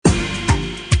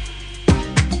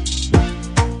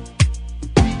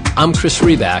I'm Chris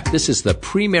Reback. This is the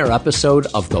premiere episode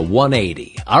of The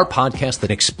 180, our podcast that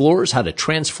explores how to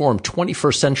transform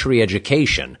 21st century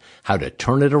education, how to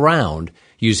turn it around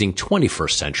using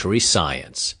 21st century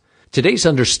science. Today's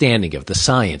understanding of the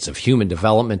science of human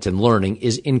development and learning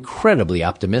is incredibly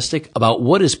optimistic about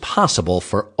what is possible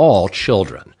for all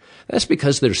children. That's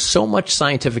because there's so much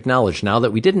scientific knowledge now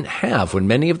that we didn't have when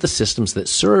many of the systems that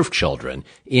serve children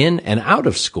in and out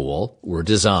of school were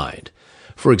designed.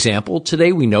 For example,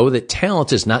 today we know that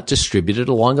talent is not distributed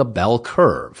along a bell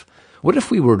curve. What if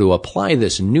we were to apply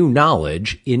this new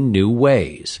knowledge in new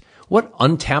ways? What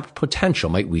untapped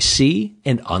potential might we see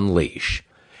and unleash?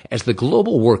 As the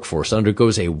global workforce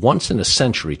undergoes a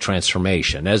once-in-a-century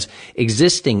transformation, as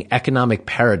existing economic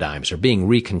paradigms are being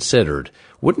reconsidered,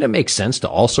 wouldn't it make sense to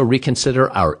also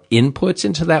reconsider our inputs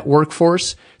into that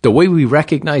workforce, the way we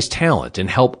recognize talent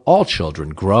and help all children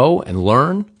grow and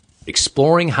learn?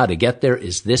 Exploring how to get there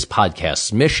is this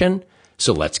podcast's mission,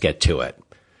 so let's get to it.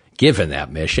 Given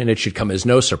that mission, it should come as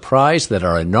no surprise that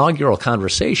our inaugural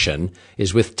conversation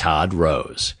is with Todd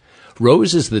Rose.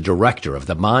 Rose is the director of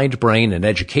the Mind, Brain, and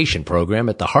Education program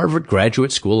at the Harvard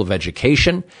Graduate School of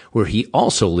Education, where he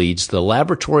also leads the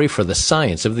Laboratory for the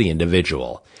Science of the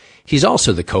Individual. He's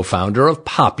also the co-founder of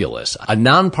Populous, a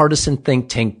nonpartisan think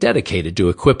tank dedicated to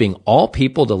equipping all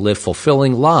people to live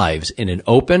fulfilling lives in an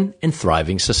open and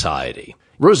thriving society.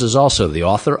 Rose is also the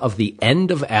author of The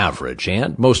End of Average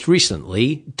and, most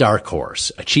recently, Dark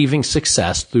Horse, Achieving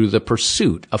Success Through the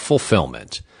Pursuit of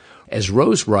Fulfillment. As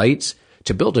Rose writes,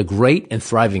 to build a great and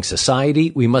thriving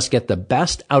society, we must get the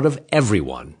best out of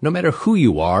everyone, no matter who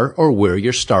you are or where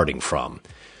you're starting from.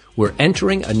 We're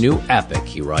entering a new epoch,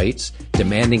 he writes,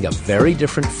 demanding a very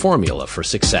different formula for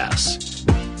success.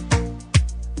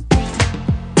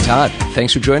 Todd,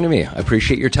 thanks for joining me. I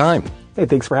appreciate your time. Hey,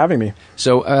 thanks for having me.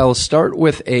 So I'll start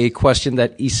with a question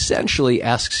that essentially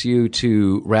asks you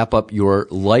to wrap up your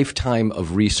lifetime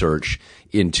of research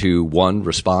into one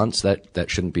response. That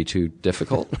shouldn't be too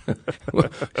difficult.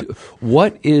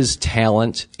 What is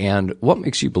talent, and what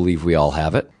makes you believe we all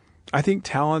have it? I think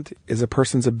talent is a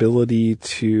person's ability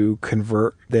to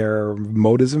convert their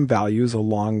motives and values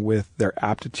along with their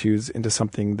aptitudes into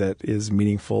something that is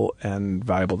meaningful and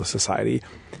valuable to society.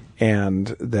 And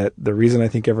that the reason I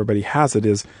think everybody has it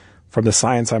is from the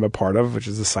science I'm a part of, which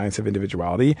is the science of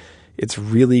individuality. It's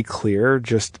really clear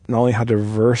just not only how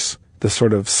diverse the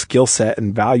sort of skill set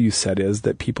and value set is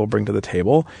that people bring to the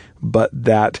table, but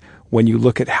that when you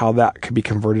look at how that could be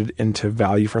converted into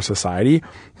value for society,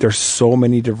 there's so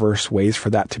many diverse ways for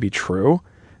that to be true,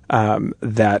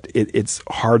 that it's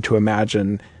hard to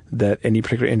imagine that any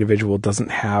particular individual doesn't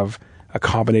have a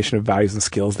combination of values and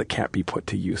skills that can't be put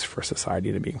to use for society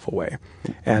in a meaningful way.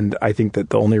 And I think that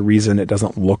the only reason it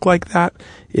doesn't look like that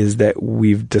is that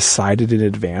we've decided in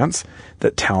advance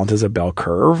that talent is a bell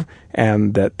curve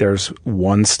and that there's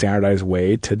one standardized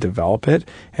way to develop it.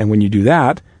 And when you do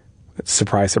that,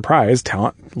 surprise, surprise,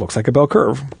 talent looks like a bell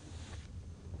curve.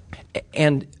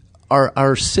 And are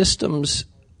our systems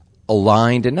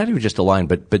aligned, and not even just aligned,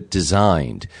 but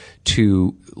designed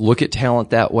to look at talent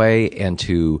that way and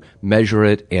to measure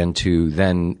it and to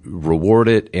then reward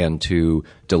it and to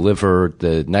deliver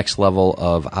the next level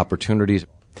of opportunities?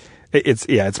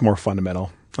 It's more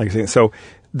fundamental. Like I say, so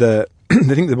I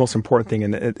think the most important thing,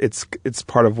 and it's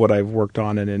part of what I've worked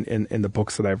on and in the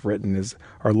books that I've written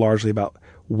are largely about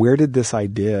where did this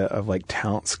idea of like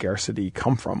talent scarcity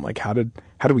come from? Like how did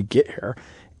we get here?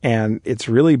 And it's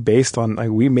really based on, like,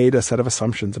 we made a set of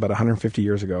assumptions about 150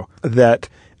 years ago that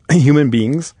human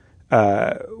beings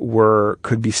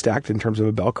could be stacked in terms of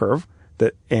a bell curve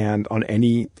and on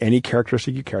any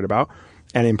characteristic you cared about.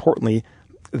 And importantly,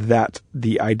 that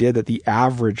the idea that the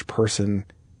average person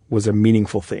was a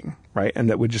meaningful thing, right?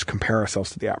 And that would just compare ourselves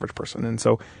to the average person. And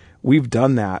so we've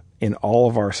done that in all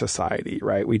of our society,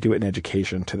 right? We do it in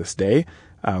education to this day.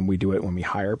 We do it when we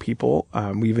hire people.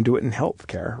 We even do it in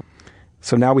healthcare.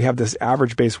 So now we have this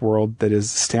average-based world that is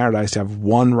standardized to have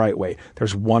one right way.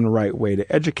 There's one right way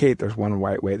to educate. There's one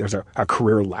right way. There's a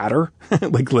career ladder,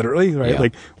 like literally, right? Yeah.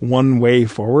 Like one way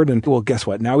forward. And well, guess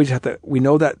what? Now we just have to, we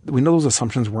know those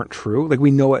assumptions weren't true. Like we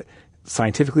know it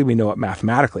scientifically, we know it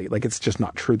mathematically. Like it's just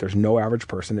not true. There's no average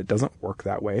person. It doesn't work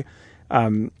that way.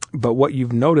 But what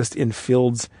you've noticed in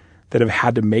fields that have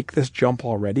had to make this jump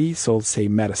already, so say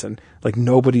medicine, like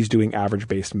nobody's doing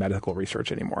average-based medical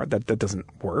research anymore. That doesn't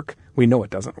work. We know it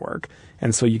doesn't work.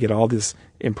 And so you get all this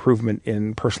improvement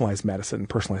in personalized medicine,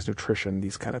 personalized nutrition,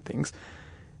 these kind of things.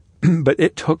 But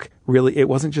it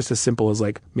wasn't just as simple as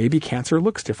like, maybe cancer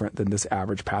looks different than this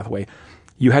average pathway.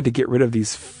 You had to get rid of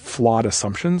these flawed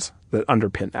assumptions that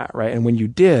underpin that, right? And when you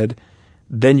did,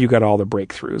 then you got all the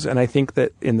breakthroughs. And I think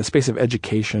that in the space of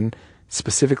education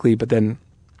specifically, but then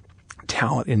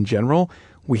talent in general,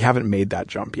 we haven't made that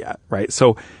jump yet, right?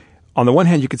 So on the one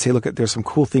hand, you could say, look, there's some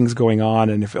cool things going on,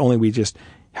 and if only we just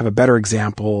have a better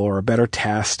example or a better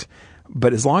test.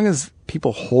 But as long as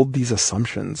people hold these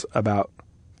assumptions about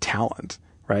talent,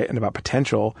 right, and about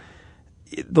potential,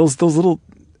 those little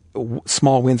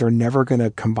small wins are never going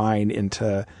to combine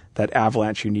into that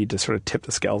avalanche you need to sort of tip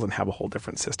the scales and have a whole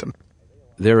different system.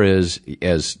 There is,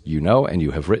 as you know and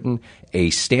you have written, a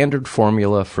standard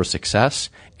formula for success,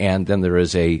 and then there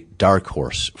is a dark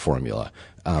horse formula.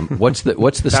 What's the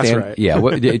That's standard? right.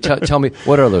 Yeah, tell me,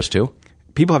 what are those two?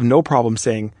 People have no problem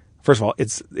saying, first of all,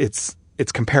 it's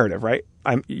comparative, right?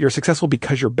 You're successful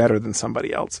because you're better than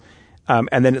somebody else,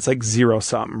 and then it's like zero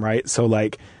sum, right? So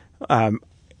like,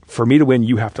 for me to win,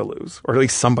 you have to lose, or at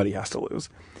least somebody has to lose.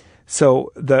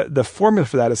 So the formula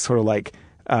for that is sort of like,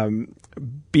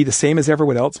 be the same as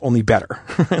everyone else, only better.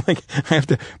 Like I have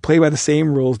to play by the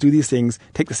same rules, do these things,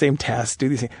 take the same tests, do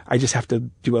these things. I just have to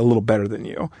do a little better than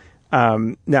you.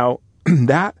 Now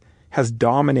that has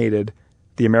dominated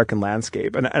the American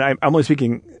landscape, and I'm only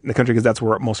speaking in the country because that's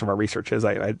where most of our research is.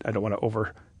 I don't want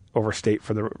to overstate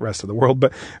for the rest of the world,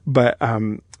 but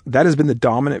that has been the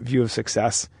dominant view of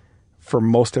success for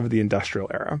most of the industrial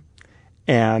era.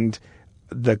 And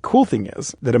the cool thing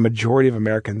is that a majority of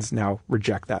Americans now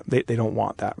reject that. They don't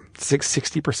want that.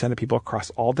 60% of people across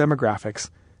all demographics,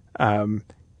 and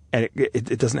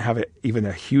it doesn't have even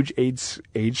a huge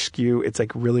age skew. It's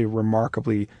like really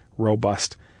remarkably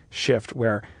robust shift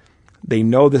where they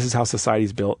know this is how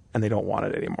society's built and they don't want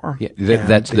it anymore. Yeah,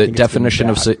 that's the definition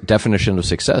of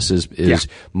success is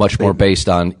much more based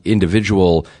on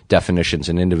individual definitions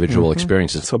and individual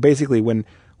experiences. So basically when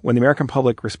the American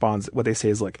public responds, what they say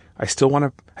is like, I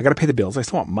got to pay the bills. I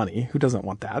still want money. Who doesn't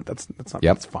want that?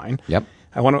 That's fine. Yep.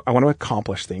 I want to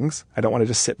accomplish things. I don't want to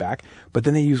just sit back. But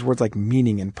then they use words like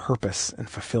meaning and purpose and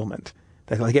fulfillment.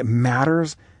 That like it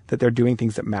matters that they're doing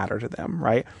things that matter to them,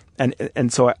 right?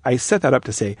 And so I set that up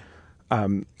to say,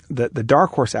 the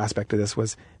dark horse aspect of this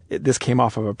was this came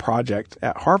off of a project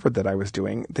at Harvard that I was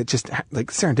doing that just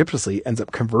like serendipitously ends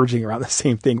up converging around the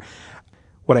same thing.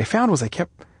 What I found was I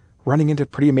kept running into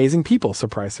pretty amazing people,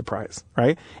 surprise, surprise,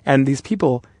 right? And these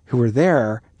people who were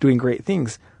there doing great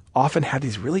things often had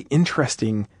these really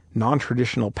interesting,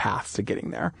 non-traditional paths to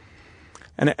getting there.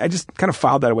 And I just kind of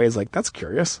filed that away as like, that's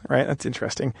curious, right? That's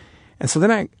interesting. And so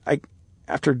then I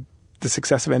after the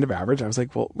success of End of Average, I was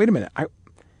like, well, wait a minute. I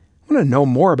want to know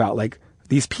more about like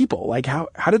these people. Like how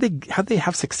did they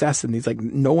have success in these, like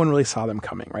no one really saw them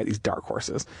coming, right? These dark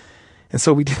horses. And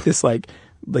so we did this like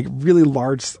really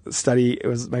large study. It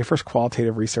was my first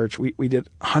qualitative research. We did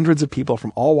hundreds of people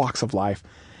from all walks of life.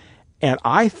 And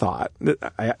I thought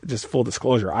that just full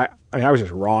disclosure, I mean, I was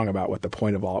just wrong about what the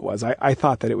point of all it was. I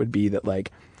thought that it would be that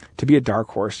like to be a dark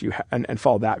horse, and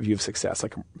follow that view of success,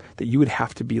 like that you would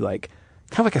have to be like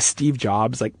kind of like a Steve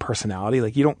Jobs like personality.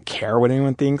 Like you don't care what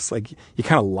anyone thinks. Like you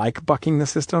kind of like bucking the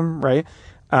system, right?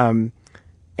 And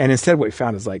instead, what we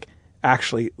found is like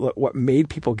actually what made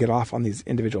people get off on these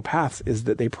individual paths is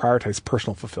that they prioritize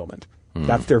personal fulfillment.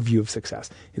 That's their view of success.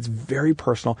 It's very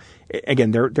personal.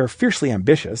 Again, they're fiercely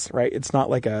ambitious, right? It's not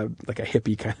like a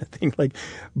hippie kind of thing.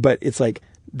 But it's like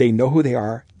they know who they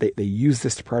are. They use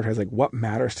this to prioritize like what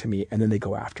matters to me, and then they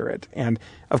go after it. And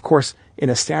of course, in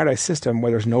a standardized system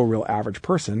where there's no real average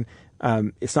person,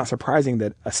 it's not surprising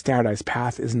that a standardized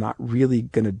path is not really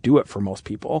going to do it for most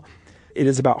people. It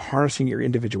is about harnessing your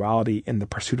individuality in the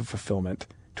pursuit of fulfillment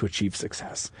to achieve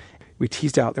success. We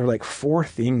teased out there were like 4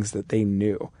 things that they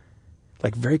knew,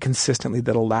 like very consistently,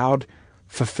 that allowed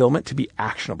fulfillment to be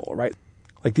actionable, right?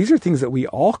 Like these are things that we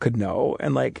all could know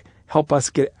and like help us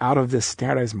get out of this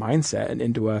standardized mindset and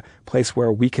into a place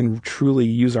where we can truly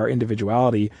use our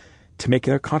individuality to make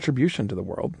a contribution to the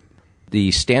world.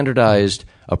 The standardized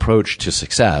approach to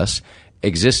success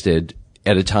existed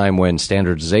at a time when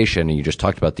standardization, and you just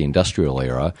talked about the industrial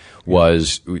era,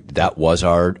 was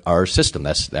our system.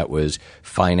 That was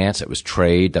finance, that was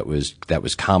trade, that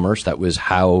was commerce, that was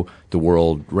how the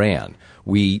world ran.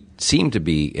 We seem to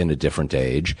be in a different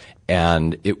age,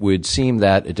 and it would seem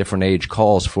that a different age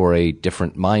calls for a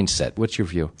different mindset. What's your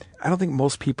view? I don't think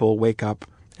most people wake up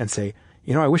and say,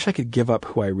 I wish I could give up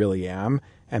who I really am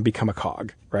and become a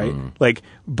cog, right?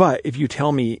 But if you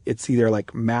tell me it's either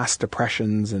like mass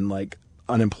depressions and like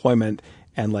unemployment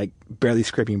and like barely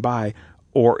scraping by,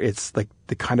 or it's like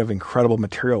the kind of incredible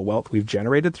material wealth we've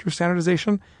generated through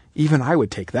standardization, even I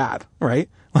would take that, right?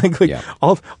 Yeah.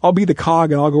 I'll be the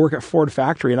cog and I'll go work at Ford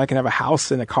factory and I can have a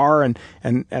house and a car and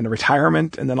a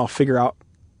retirement, and then I'll figure out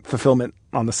fulfillment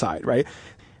on the side, right?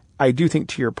 I do think,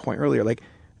 to your point earlier, like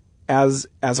as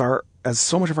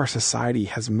so much of our society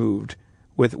has moved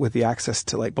with the access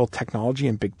to like both technology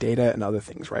and big data and other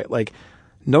things, right? Like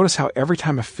notice how every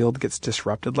time a field gets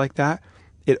disrupted like that,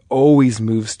 it always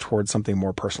moves towards something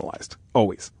more personalized,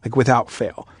 always, like without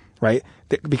fail, right?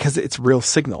 Because it's real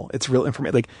signal, it's real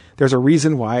information. Like there's a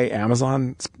reason why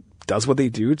Amazon does what they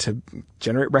do to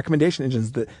generate recommendation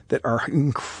engines that are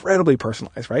incredibly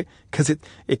personalized, right? Because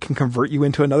it can convert you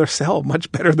into another cell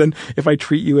much better than if I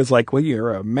treat you as like, well,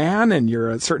 you're a man and you're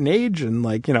a certain age and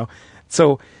like, you know,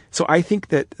 so I think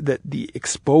that the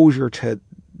exposure to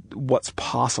what's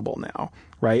possible now,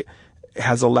 right,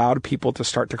 has allowed people to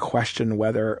start to question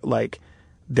whether like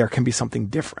there can be something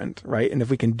different, right? And if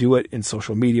we can do it in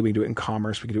social media, we can do it in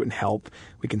commerce, we can do it in health,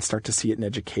 we can start to see it in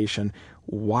education.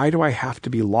 Why do I have to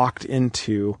be locked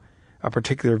into a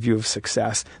particular view of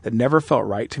success that never felt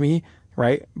right to me,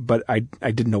 right? But I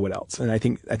didn't know what else. And I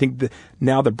think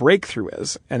now the breakthrough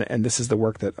is, and this is the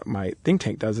work that my think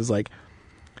tank does, is like,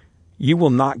 you will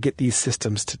not get these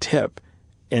systems to tip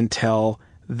until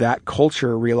that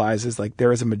culture realizes like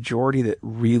there is a majority that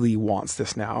really wants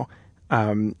this now.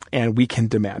 And we can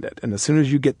demand it. And as soon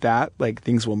as you get that, like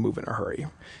things will move in a hurry.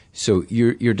 So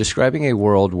you're describing a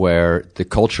world where the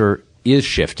culture is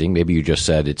shifting. Maybe you just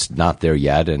said it's not there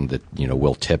yet, and that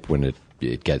will tip when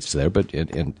it gets there. But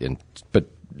but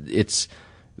it's,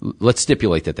 let's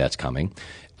stipulate that that's coming.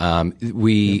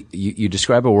 You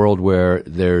describe a world where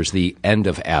there's the end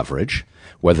of average,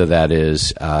 whether that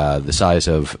is the size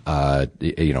of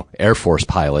Air Force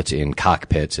pilots in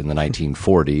cockpits in the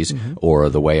 1940s, mm-hmm. or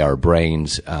the way our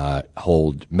brains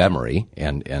hold memory,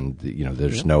 and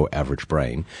there's no average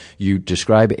brain. You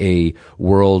describe a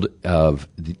world of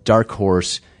the dark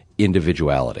horse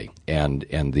individuality and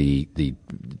the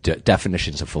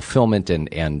definitions of fulfillment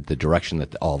and the direction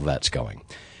that all of that's going.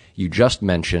 You just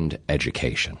mentioned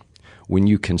education. When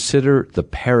you consider the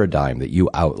paradigm that you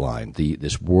outlined,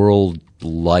 this world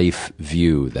life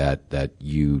view that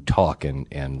you talk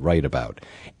and write about,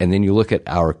 and then you look at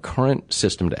our current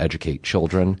system to educate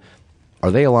children, are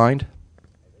they aligned?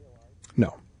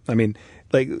 No. I mean,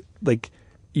 like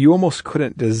you almost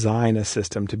couldn't design a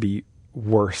system to be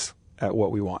worse at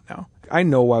what we want now. I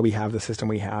know why we have the system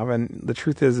we have, and the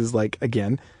truth is like,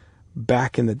 again,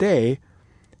 back in the day,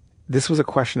 this was a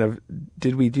question of,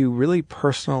 did we do really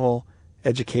personal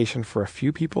education for a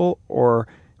few people, or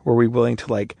were we willing to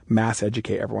like mass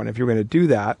educate everyone? If you're going to do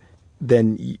that,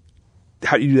 then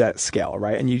how do you do that at scale,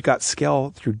 right? And you got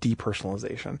scale through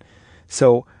depersonalization.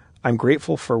 So I'm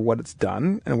grateful for what it's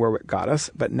done and where it got us,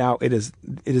 but now it is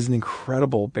an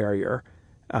incredible barrier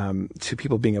to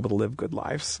people being able to live good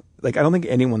lives. Like I don't think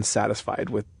anyone's satisfied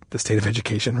with the state of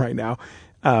education right now.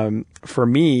 For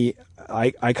me,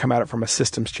 I come at it from a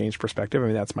systems change perspective. I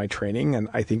mean, that's my training. And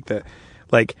I think that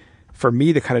like, for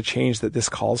me, the kind of change that this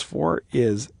calls for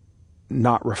is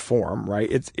not reform, right?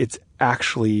 It's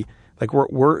actually like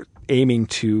we're aiming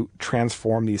to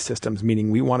transform these systems, meaning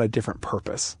we want a different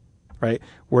purpose, right?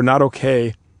 We're not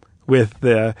okay with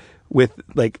the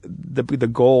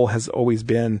goal has always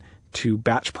been to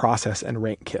batch process and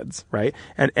rank kids, right?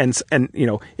 And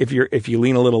if you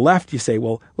lean a little left, you say,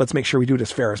 well, let's make sure we do it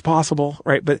as fair as possible,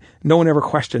 right? But no one ever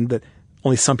questioned that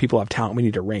only some people have talent. We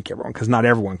need to rank everyone because not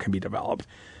everyone can be developed.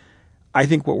 I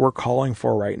think what we're calling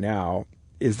for right now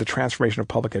is the transformation of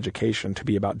public education to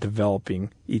be about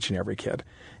developing each and every kid.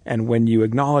 And when you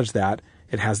acknowledge that,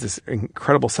 it has this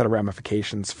incredible set of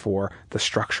ramifications for the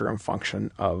structure and function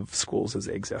of schools as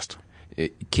they exist.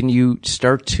 Can you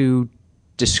start to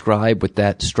describe what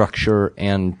that structure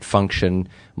and function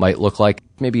might look like?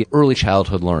 Maybe early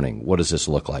childhood learning. What does this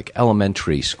look like?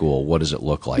 Elementary school. What does it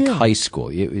look like? Yeah. High school.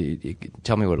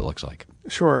 Tell me what it looks like.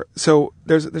 Sure. So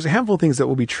there's a handful of things that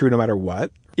will be true no matter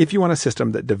what. If you want a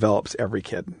system that develops every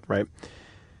kid, right?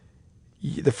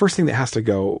 The first thing that has to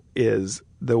go is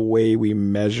the way we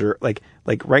measure, like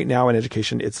right now in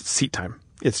education, it's seat time.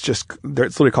 It's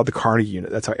literally called the Carnegie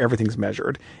unit. That's how everything's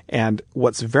measured. And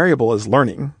what's variable is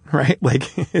learning, right? Like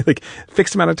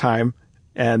fixed amount of time.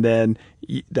 And then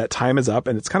that time is up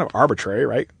and it's kind of arbitrary,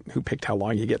 right? Who picked how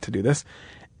long you get to do this?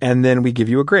 And then we give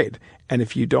you a grade. And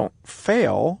if you don't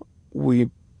fail, we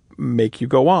make you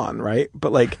go on, right?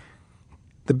 But like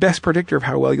the best predictor of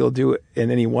how well you'll do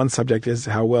in any one subject is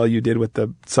how well you did with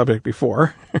the subject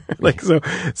before.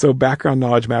 So background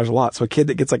knowledge matters a lot. So a kid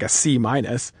that gets like a C-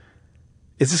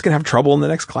 is just going to have trouble in the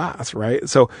next class, right?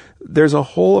 So there's a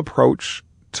whole approach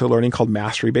to learning called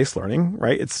mastery-based learning,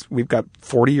 right? We've got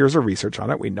 40 years of research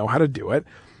on it. We know how to do it.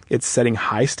 It's setting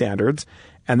high standards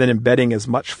and then embedding as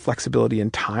much flexibility in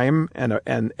time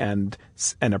and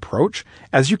approach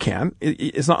as you can.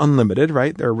 It's not unlimited,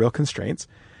 right? There are real constraints.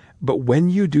 But when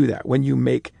you do that, when you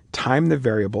make time the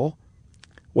variable,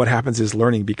 what happens is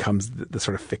learning becomes the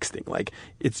sort of fixed thing. Like,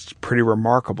 it's pretty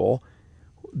remarkable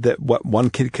that what one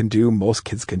kid can do, most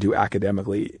kids can do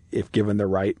academically if given the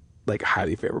right, like,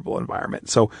 highly favorable environment.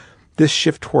 So this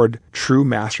shift toward true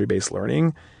mastery-based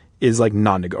learning is like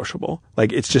non-negotiable.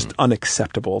 Like, it's just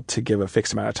unacceptable to give a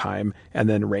fixed amount of time and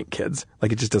then rank kids.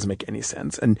 Like, it just doesn't make any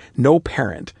sense. And no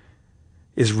parent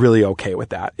is really okay with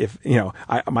that. If,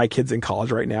 my kid's in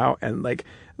college right now, and like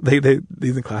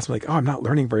these in class are like, oh, I'm not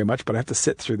learning very much, but I have to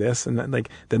sit through this. And then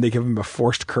then they give them a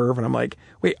forced curve. And I'm like,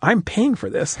 wait, I'm paying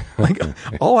for this. Like,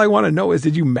 all I want to know is,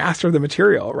 did you master the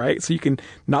material? Right. So you can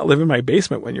not live in my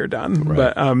basement when you're done.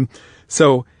 Right. But,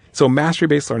 so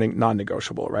mastery-based learning,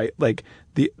 non-negotiable, right? Like,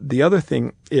 the other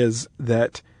thing is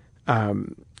that,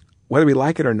 whether we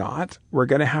like it or not, we're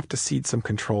going to have to cede some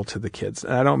control to the kids.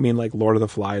 And I don't mean like Lord of the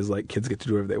Flies, like kids get to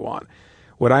do whatever they want.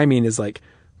 What I mean is, like,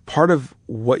 part of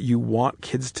what you want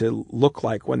kids to look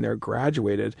like when they're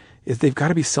graduated is they've got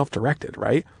to be self-directed,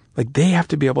 right? Like, they have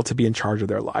to be able to be in charge of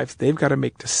their lives. They've got to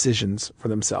make decisions for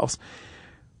themselves.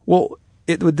 Well,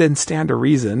 it would then stand to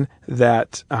reason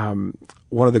that,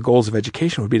 one of the goals of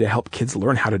education would be to help kids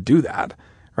learn how to do that,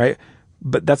 right?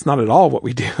 But that's not at all what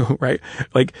we do, right?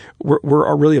 Like,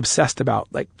 we're really obsessed about,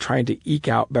 like, trying to eke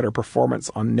out better performance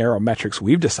on narrow metrics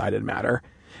we've decided matter.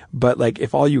 But, like,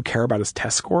 if all you care about is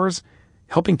test scores,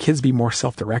 helping kids be more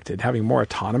self-directed, having more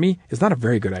autonomy is not a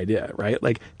very good idea, right?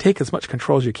 Like, take as much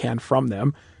control as you can from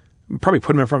them, probably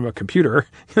put them in front of a computer,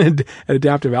 an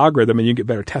adaptive algorithm, and you get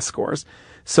better test scores.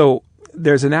 So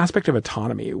there's an aspect of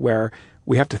autonomy where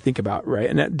we have to think about, right?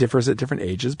 And that differs at different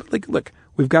ages, but, like, look,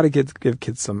 we've got to give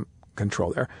kids some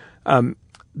control there.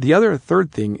 The other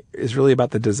third thing is really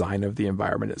about the design of the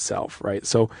environment itself, right?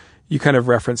 So you kind of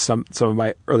referenced some of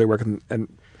my earlier work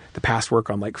and the past work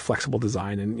on, like, flexible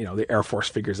design, and, the Air Force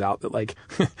figures out that, like,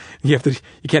 you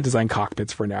can't design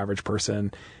cockpits for an average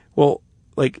person. Well,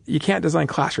 like, you can't design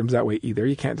classrooms that way either.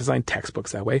 You can't design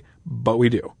textbooks that way, but we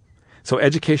do. So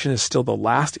education is still the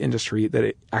last industry that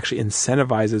it actually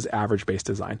incentivizes average-based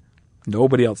design.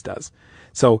 Nobody else does.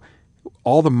 So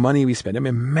all the money we spend,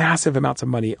 massive amounts of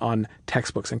money on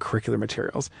textbooks and curricular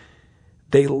materials,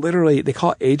 they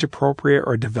call it age appropriate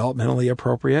or developmentally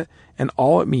appropriate. And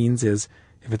all it means is,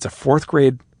 if it's a fourth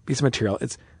grade piece of material,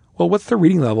 it's, well, what's the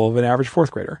reading level of an average fourth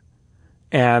grader?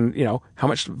 And, how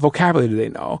much vocabulary do they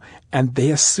know? And they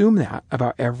assume that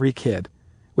about every kid,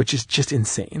 which is just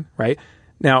insane, right?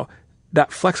 Now,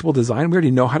 that flexible design, we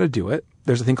already know how to do it.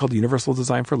 There's a thing called universal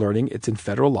design for learning. It's in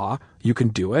federal law. You can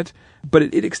do it. But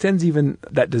it extends even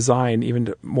that design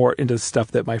even more into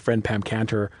stuff that my friend Pam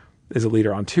Cantor is a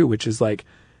leader on too, which is, like,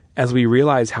 as we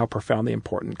realize how profoundly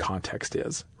important context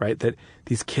is, right? That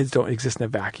these kids don't exist in a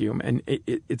vacuum, and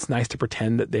it's nice to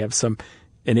pretend that they have some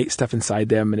innate stuff inside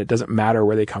them and it doesn't matter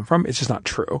where they come from. It's just not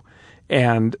true.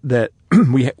 And that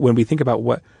when we think about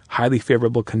what highly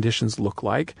favorable conditions look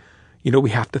like, we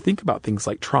have to think about things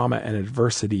like trauma and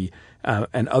adversity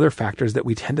and other factors that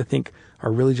we tend to think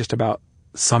are really just about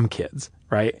some kids,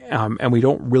 right? And we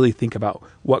don't really think about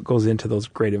what goes into those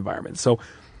great environments. So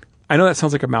I know that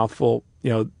sounds like a mouthful,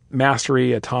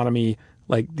 mastery, autonomy,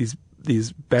 like these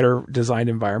better designed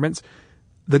environments.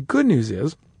 The good news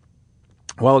is,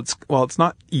 while it's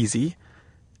not easy,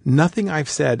 nothing I've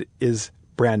said is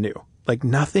brand new. Like,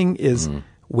 nothing is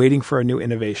waiting for a new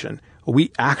innovation.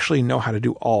 We actually know how to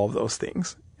do all of those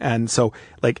things. And so,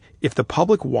 like, if the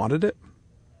public wanted it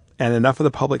and enough of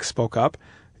the public spoke up,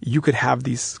 you could have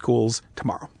these schools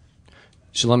tomorrow.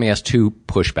 So let me ask two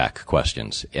pushback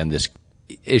questions and this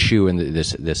issue and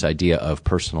this idea of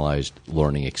personalized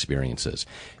learning experiences.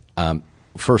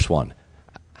 First one,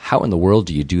 how in the world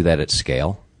do you do that at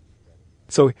scale?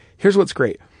 So here's what's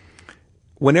great.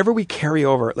 Whenever we carry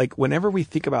over, like, whenever we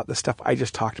think about the stuff I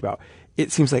just talked about,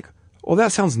 it seems like, well,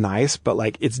 that sounds nice, but,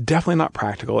 like, it's definitely not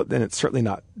practical. Then it's certainly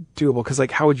not doable, because,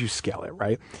 like, how would you scale it,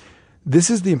 right? This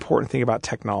is the important thing about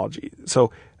technology.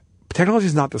 So technology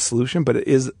is not the solution, but it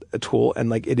is a tool, and,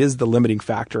 like, it is the limiting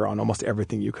factor on almost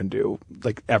everything you can do,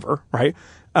 like, ever, right?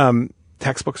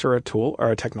 Textbooks are a tool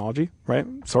or a technology, right?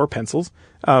 So are pencils.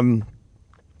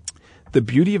 The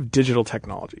beauty of digital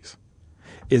technologies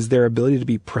is their ability to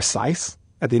be precise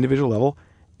at the individual level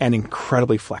and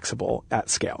incredibly flexible at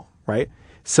scale, right?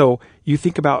 So you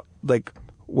think about, like,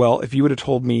 well, if you would have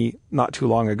told me not too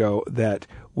long ago that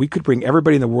we could bring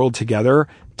everybody in the world together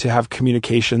to have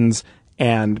communications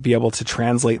and be able to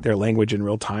translate their language in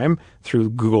real time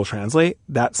through Google Translate,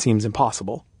 that seems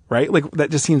impossible, right? Like, that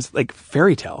just seems like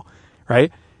fairy tale,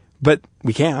 right? But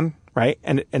we can, right?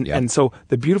 And so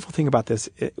the beautiful thing about this,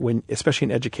 especially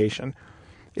in education,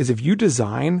 is if you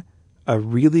design a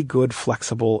really good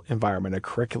flexible environment, a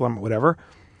curriculum, whatever,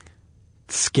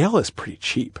 scale is pretty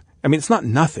cheap. I mean, it's not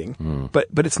nothing, but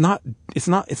it's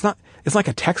like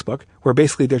a textbook where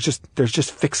basically there's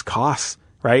just fixed costs,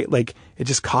 right? Like it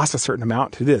just costs a certain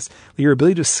amount to this. Your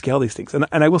ability to scale these things. And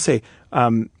I will say,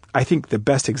 I think the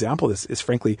best example of this is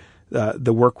frankly,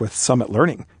 the work with Summit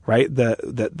Learning, right?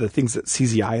 The things that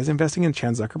CZI is investing in,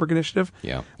 Chan Zuckerberg Initiative.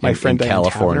 Yeah. My friend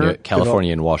Diane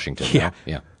California and Washington. Yeah.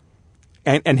 Yeah.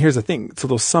 And here's the thing. So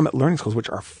those Summit Learning schools, which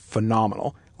are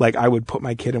phenomenal, like I would put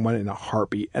my kid in one in a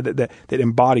heartbeat, that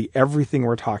embody everything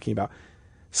we're talking about.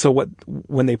 So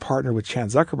when they partner with Chan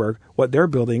Zuckerberg, what they're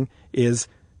building is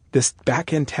this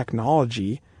back-end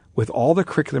technology with all the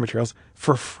curricular materials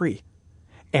for free.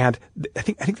 And I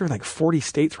think they're in like 40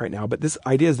 states right now, but this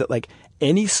idea is that like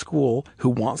any school who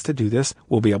wants to do this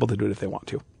will be able to do it if they want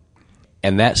to.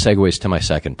 And that segues to my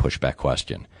second pushback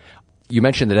question. You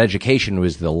mentioned that education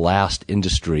was the last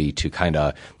industry to kind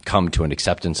of come to an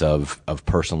acceptance of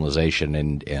personalization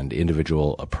and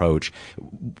individual approach.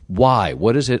 Why?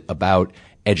 What is it about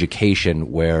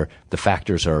education where the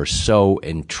factors are so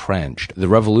entrenched? The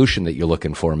revolution that you're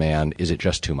looking for, man, is it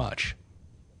just too much?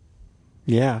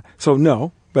 Yeah. So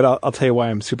no, but I'll tell you why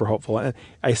I'm super hopeful. And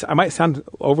I might sound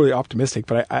overly optimistic,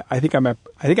 but I think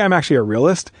I'm actually a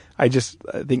realist. I just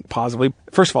think positively.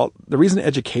 First of all, the reason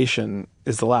education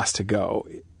is the last to go,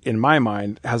 in my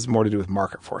mind, has more to do with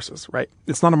market forces, right?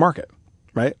 It's not a market,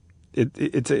 right?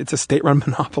 It's a state-run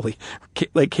monopoly.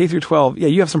 Like K through 12, yeah,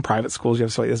 you have some private schools, you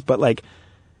have stuff like this, but like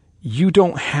you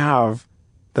don't have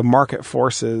the market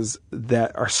forces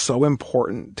that are so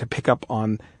important to pick up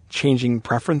on changing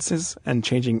preferences and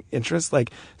changing interests. Like,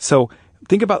 so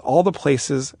think about all the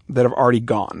places that have already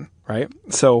gone, right?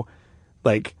 So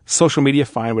like social media,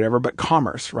 fine, whatever, but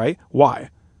commerce, right? Why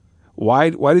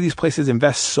do these places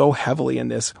invest so heavily in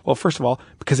this? Well, first of all,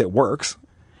 because it works.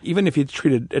 Even if you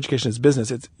treated education as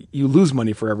business, you lose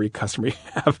money for every customer you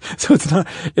have. So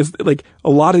it's like a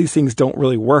lot of these things don't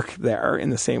really work there in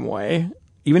the same way.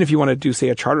 Even if you want to do, say,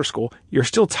 a charter school, you're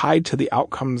still tied to the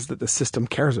outcomes that the system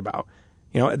cares about.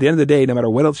 You know, at the end of the day, no matter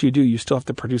what else you do, you still have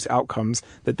to produce outcomes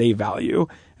that they value.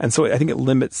 And so I think it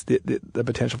limits the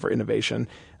potential for innovation.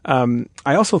 I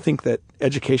also think that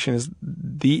education is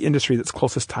the industry that's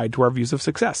closest tied to our views of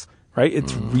success, right?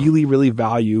 It's really, really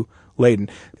value laden.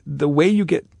 The way you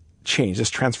get change, this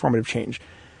transformative change,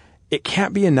 it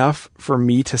can't be enough for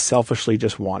me to selfishly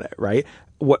just want it, right?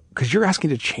 Because you're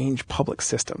asking to change public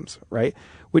systems, right?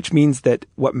 Which means that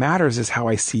what matters is how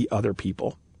I see other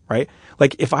people. Right?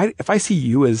 Like if I see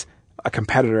you as a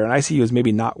competitor and I see you as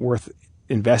maybe not worth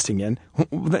investing in,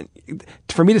 then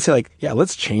for me to say like, yeah,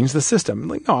 let's change the system.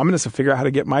 Like, no, I'm going to figure out how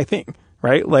to get my thing.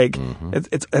 Right? Like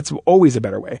it's always a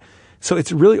better way. So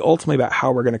it's really ultimately about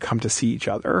how we're going to come to see each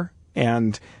other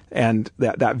and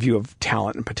that view of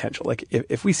talent and potential. Like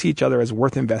if we see each other as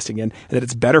worth investing in and that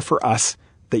it's better for us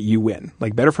that you win,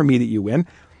 like better for me that you win,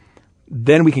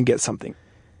 then we can get something.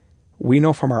 We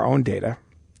know from our own data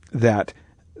that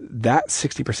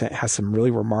 60% has some really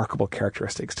remarkable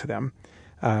characteristics to them.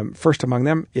 First among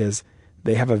them is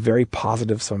they have a very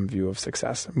positive sum view of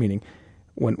success, meaning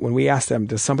when we ask them,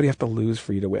 does somebody have to lose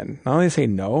for you to win? Not only do they say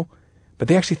no, but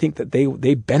they actually think that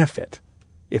they benefit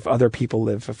if other people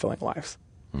live fulfilling lives,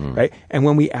 right? And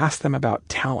when we ask them about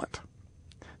talent,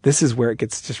 this is where it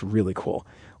gets just really cool.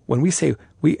 When we say,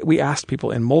 we asked people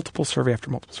in multiple survey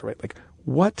after multiple survey, like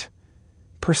what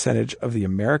percentage of the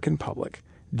American public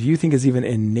do you think is even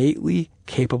innately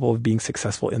capable of being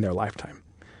successful in their lifetime?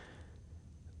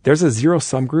 There's a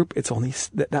zero-sum group. It's only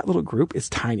that little group is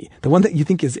tiny. The one that you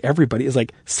think is everybody is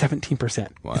like 17%.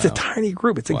 Wow. It's a tiny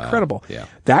group. It's incredible. Yeah.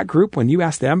 That group, when you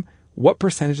ask them what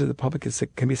percentage of the public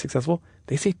can be successful,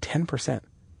 they say 10%.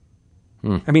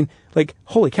 I mean, like,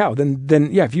 holy cow. Then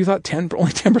yeah, if you thought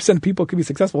only 10% of people could be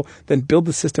successful, then build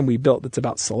the system we built that's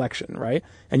about selection, right?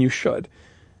 And you should.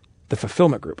 The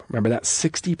fulfillment group, remember that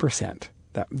 60%.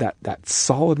 That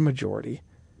solid majority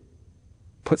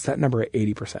puts that number at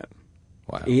 80%.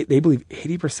 Wow. They believe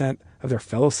 80% of their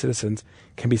fellow citizens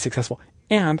can be successful.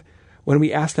 And when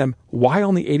we ask them, why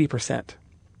only 80%?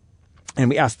 And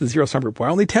we ask the zero-sum group, why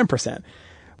only 10%?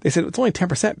 They said, it's only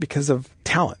 10% because of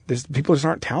talent. People just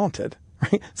aren't talented,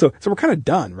 right? So we're kind of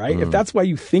done, right? If that's why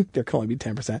you think there can only be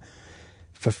 10%,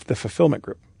 the fulfillment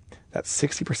group, that's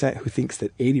 60% who thinks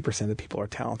that 80% of the people are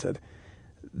talented.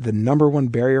 The number one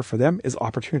barrier for them is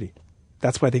opportunity.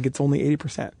 That's why I think it's only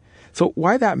 80%. So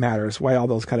why that matters, why all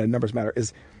those kind of numbers matter,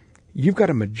 is you've got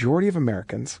a majority of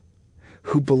Americans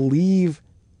who believe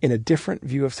in a different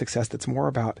view of success that's more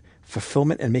about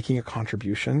fulfillment and making a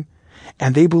contribution.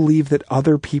 And they believe that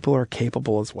other people are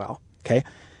capable as well. Okay.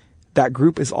 that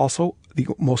group is also the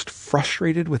most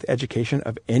frustrated with education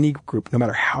of any group, no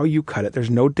matter how you cut it. There's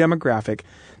no demographic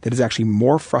that is actually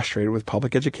more frustrated with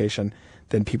public education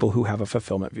than people who have a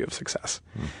fulfillment view of success.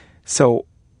 So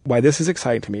why this is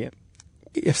exciting to me,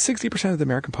 if 60% of the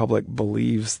American public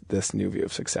believes this new view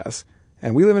of success,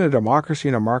 and we live in a democracy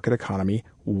and a market economy,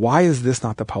 why is this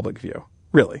not the public view?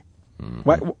 Really?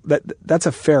 Why, that's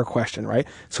a fair question, right?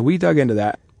 So we dug into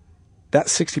that. That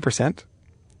 60%,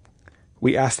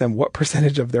 we asked them what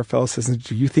percentage of their fellow citizens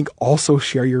do you think also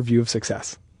share your view of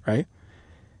success, right?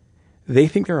 They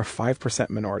think they're a 5%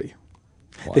 minority.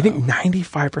 Wow. They think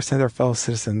 95% of their fellow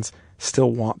citizens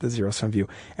still want the zero-sum view.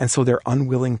 And so they're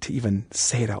unwilling to even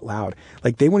say it out loud.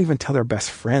 Like they won't even tell their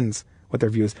best friends what their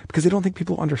view is because they don't think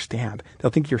people understand.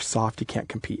 They'll think you're soft, you can't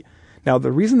compete. Now,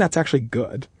 the reason that's actually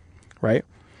good, right,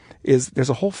 is there's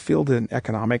a whole field in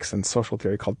economics and social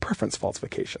theory called preference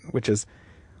falsification, which is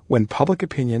when public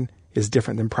opinion is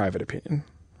different than private opinion,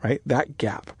 right? That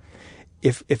gap.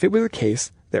 If it were the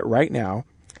case that right now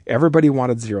everybody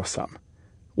wanted zero sum,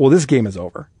 well, this game is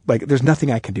over. Like there's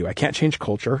nothing I can do. I can't change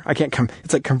culture. I can't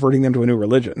it's like converting them to a new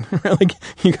religion. Like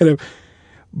you gotta,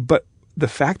 but the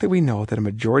fact that we know that a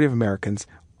majority of Americans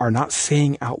are not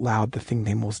saying out loud the thing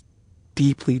they most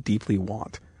deeply, deeply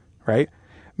want, right?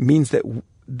 Means that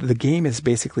the game is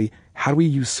basically how do we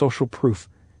use social proof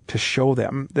to show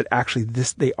them that actually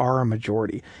they are a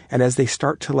majority. And as they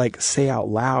start to like say out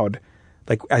loud,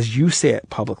 like as you say it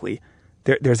publicly,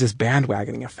 there's this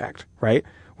bandwagoning effect, right?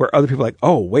 Where other people are like,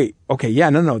 oh, wait, okay, yeah,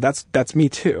 no, that's me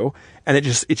too. And it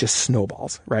just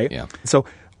snowballs, right? Yeah. So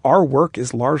our work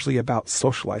is largely about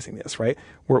socializing this, right?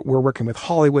 We're working with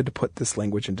Hollywood to put this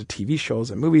language into TV shows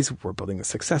and movies. We're building the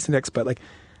success index, but like,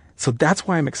 so that's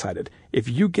why I'm excited. If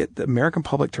you get the American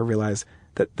public to realize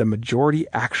that the majority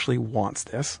actually wants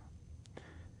this,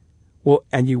 well,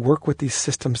 and you work with these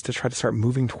systems to try to start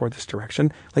moving toward this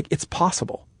direction, like it's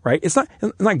possible, right? It's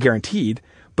not guaranteed,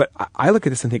 but I look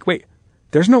at this and think, wait,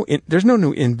 there's no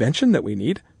new invention that we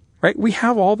need, right? We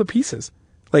have all the pieces.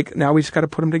 Like now we just got to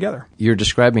put them together. You're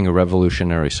describing a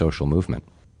revolutionary social movement.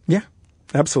 Yeah,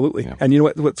 absolutely. Yeah. And you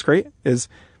know what's great is,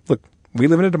 look, we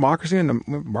live in a democracy and a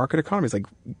market economy. It's like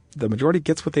the majority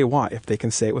gets what they want if they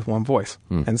can say it with one voice.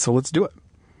 And so let's do it.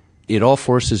 It all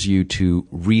forces you to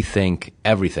rethink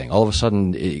everything. All of a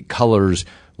sudden, colors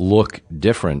look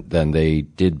different than they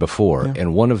did before. Yeah.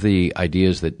 And one of the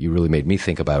ideas that you really made me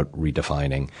think about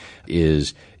redefining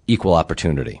is equal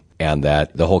opportunity. And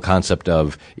that the whole concept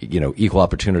of, equal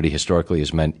opportunity historically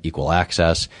has meant equal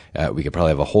access. We could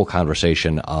probably have a whole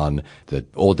conversation on the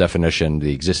old definition,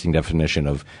 the existing definition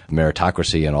of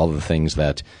meritocracy and all the things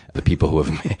that the people who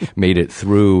have made it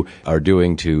through are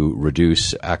doing to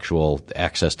reduce actual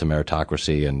access to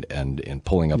meritocracy and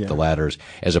pulling up the ladders,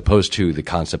 as opposed to the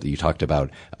concept that you talked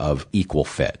about of equal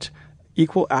fit.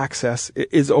 Equal access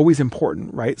is always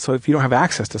important, right? So if you don't have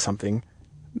access to something,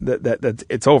 that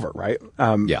it's over, right?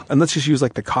 And let's just use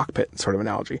like the cockpit sort of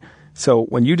analogy. So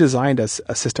when you designed a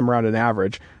system around an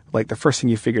average, like the first thing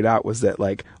you figured out was that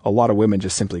like a lot of women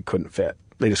just simply couldn't fit.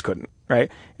 They just couldn't, right?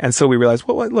 And so we realized,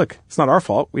 well, look, it's not our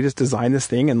fault. We just designed this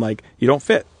thing and like you don't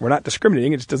fit. We're not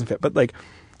discriminating. It just doesn't fit. But like,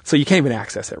 so you can't even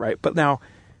access it, right? But now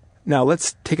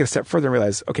let's take it a step further and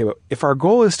realize, okay, but if our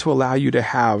goal is to allow you to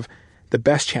have the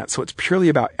best chance, so it's purely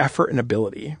about effort and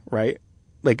ability, right?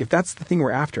 Like if that's the thing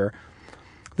we're after,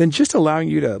 then just allowing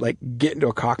you to like get into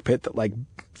a cockpit that like,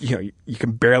 you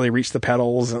can barely reach the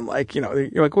pedals and like, you're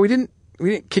like, well, we didn't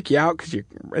kick you out because you're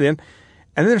right in.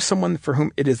 And then there's someone for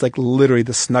whom it is like literally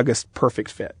the snuggest, perfect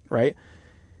fit, right?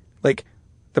 Like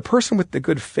the person with the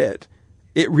good fit,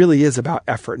 it really is about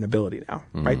effort and ability now,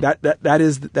 right? That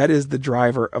is the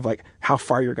driver of like how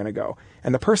far you're going to go.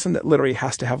 And the person that literally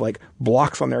has to have like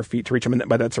blocks on their feet to reach them, and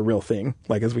but that's a real thing.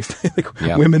 Like as we say, like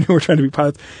women who are trying to be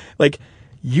pilots, like,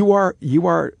 you are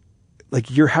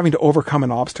like you're having to overcome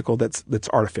an obstacle that's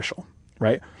artificial,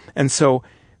 right? And so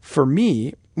for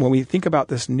me, when we think about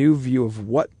this new view of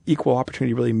what equal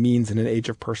opportunity really means in an age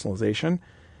of personalization,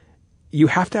 you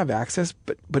have to have access,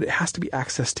 but it has to be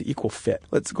access to equal fit.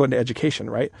 Let's go into education,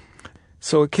 right?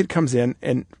 So a kid comes in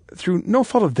and through no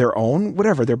fault of their own,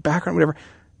 whatever, their background, whatever,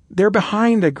 they're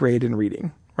behind a grade in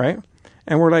reading, right?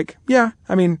 And we're like, yeah,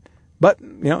 I mean, but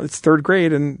it's third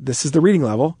grade and this is the reading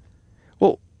level.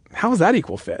 Well, how is that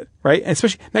equal fit, right? And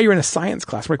especially now you're in a science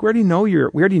class. We're like, we already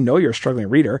know you're a struggling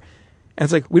reader. And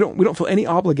it's like, we don't feel any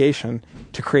obligation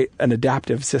to create an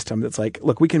adaptive system that's like,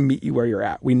 look, we can meet you where you're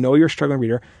at. We know you're a struggling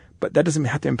reader, but that doesn't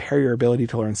have to impair your ability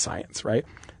to learn science, right?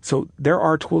 So there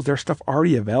are tools, there's stuff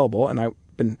already available. And I've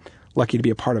been lucky to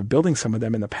be a part of building some of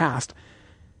them in the past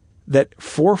that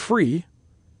for free,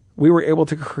 we were able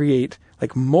to create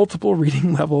like multiple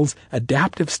reading levels,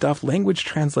 adaptive stuff, language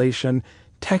translation,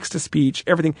 text to speech,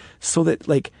 everything, so that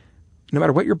like no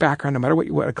matter what your background, no matter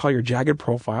what I call your jagged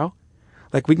profile,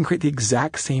 like we can create the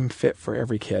exact same fit for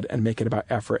every kid and make it about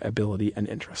effort, ability, and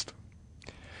interest.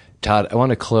 Todd, I want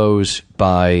to close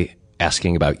by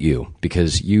asking about you,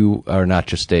 because you are not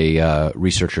just a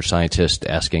researcher scientist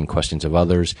asking questions of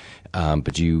others,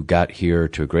 but you got here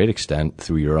to a great extent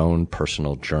through your own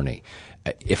personal journey.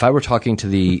 If I were talking to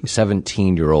the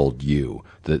 17-year-old you,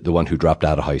 the one who dropped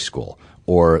out of high school,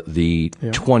 or the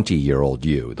 20-year-old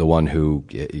you, the one who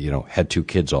had 2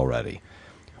 kids already,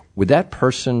 would that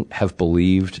person have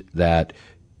believed that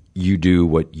you do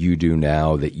what you do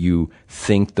now, that you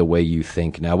think the way you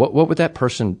think now? What would that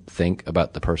person think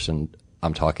about the person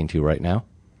I'm talking to right now?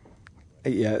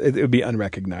 Yeah, it would be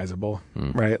unrecognizable,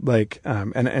 right? Like,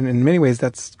 and in many ways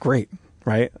that's great,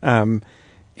 right? And,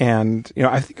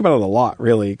 I think about it a lot,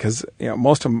 really, because,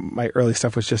 most of my early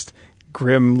stuff was just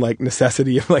grim, like,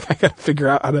 necessity of, like, I got to figure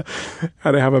out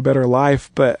how to have a better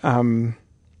life. But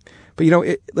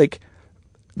it,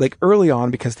 like early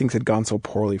on, because things had gone so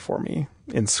poorly for me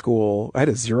in school, I had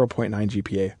a 0.9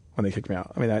 GPA when they kicked me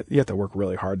out. I mean, you have to work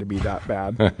really hard to be that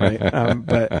bad, right?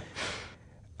 But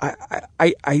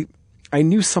I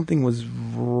knew something was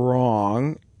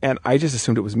wrong, and I just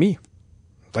assumed it was me.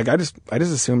 Like I just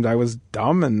assumed I was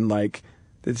dumb and like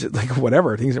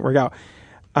whatever, things didn't work out.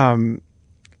 And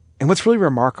what's really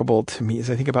remarkable to me is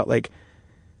I think about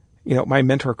my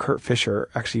mentor Kurt Fisher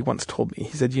actually once told me.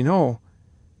 He said,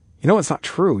 it's not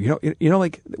true.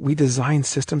 Like we designed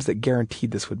systems that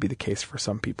guaranteed this would be the case for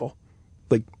some people.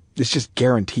 Like it's just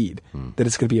guaranteed that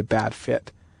it's going to be a bad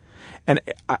fit. And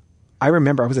I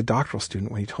remember I was a doctoral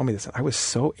student when he told me this, and I was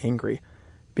so angry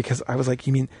because I was like,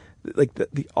 you mean like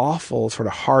the awful sort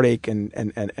of heartache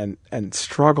and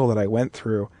struggle that I went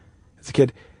through as a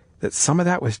kid, that some of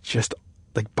that was just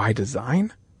like by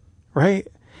design, right?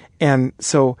 And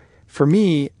so for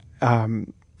me, I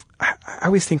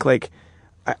always think like,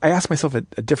 I ask myself a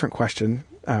different question,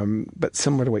 but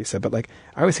similar to what you said, but like,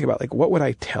 I always think about like, what would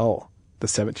I tell the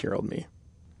 17-year-old me?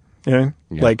 Yeah.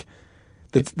 Like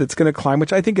that's going to climb,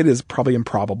 which I think it is probably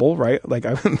improbable, right? Like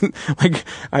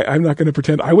I'm not going to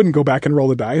pretend I wouldn't go back and roll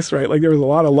the dice, right? Like there was a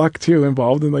lot of luck too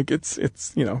involved, and like it's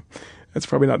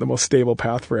probably not the most stable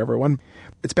path for everyone.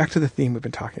 It's back to the theme we've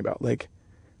been talking about. Like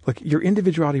your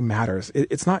individuality matters.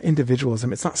 It's not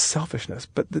individualism. It's not selfishness,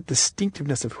 but the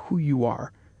distinctiveness of who you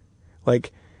are,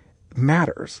 like,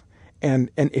 matters. And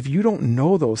if you don't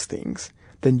know those things,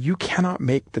 then you cannot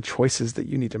make the choices that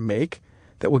you need to make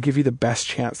that will give you the best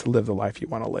chance to live the life you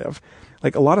want to live.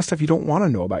 Like a lot of stuff you don't want to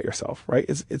know about yourself, right?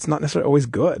 It's not necessarily always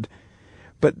good,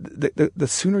 but the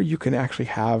sooner you can actually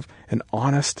have an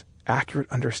honest,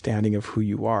 accurate understanding of who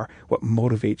you are, what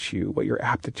motivates you, what your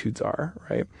aptitudes are,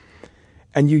 right?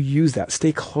 And you use that,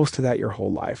 stay close to that your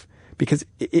whole life, because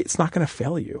it's not going to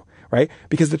fail you, right?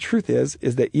 Because the truth is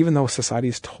that even though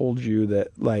society's told you that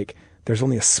like there's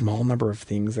only a small number of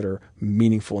things that are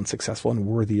meaningful and successful and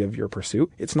worthy of your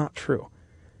pursuit, it's not true.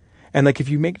 And like if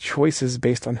you make choices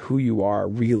based on who you are,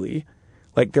 really,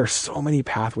 like there are so many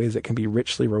pathways that can be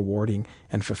richly rewarding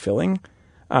and fulfilling.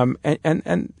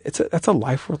 And that's a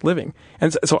life worth living.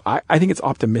 And so I think it's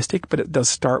optimistic, but it does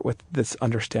start with this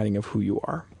understanding of who you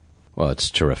are. Well, it's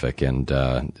terrific. And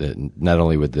not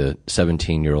only would the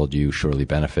 17-year-old you surely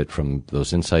benefit from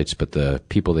those insights, but the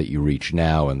people that you reach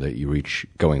now and that you reach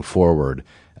going forward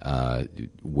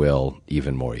will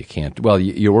even more. You can't. Well,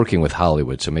 you're working with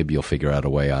Hollywood, so maybe you'll figure out a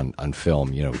way on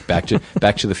film. Back to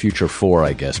the Future 4,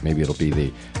 I guess. Maybe it'll be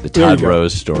the Todd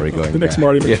Rose story going. The next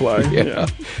Marty McFly. Yeah.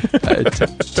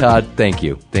 Todd, thank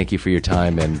you. Thank you for your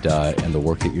time and the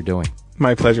work that you're doing.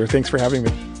 My pleasure. Thanks for having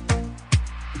me.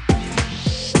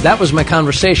 That was my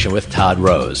conversation with Todd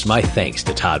Rose. My thanks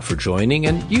to Todd for joining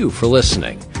and you for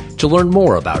listening. To learn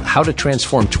more about how to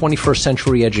transform 21st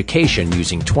century education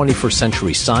using 21st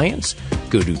century science,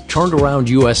 go to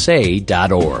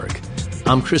turnedaroundusa.org.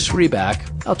 I'm Chris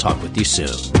Reback. I'll talk with you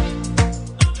soon.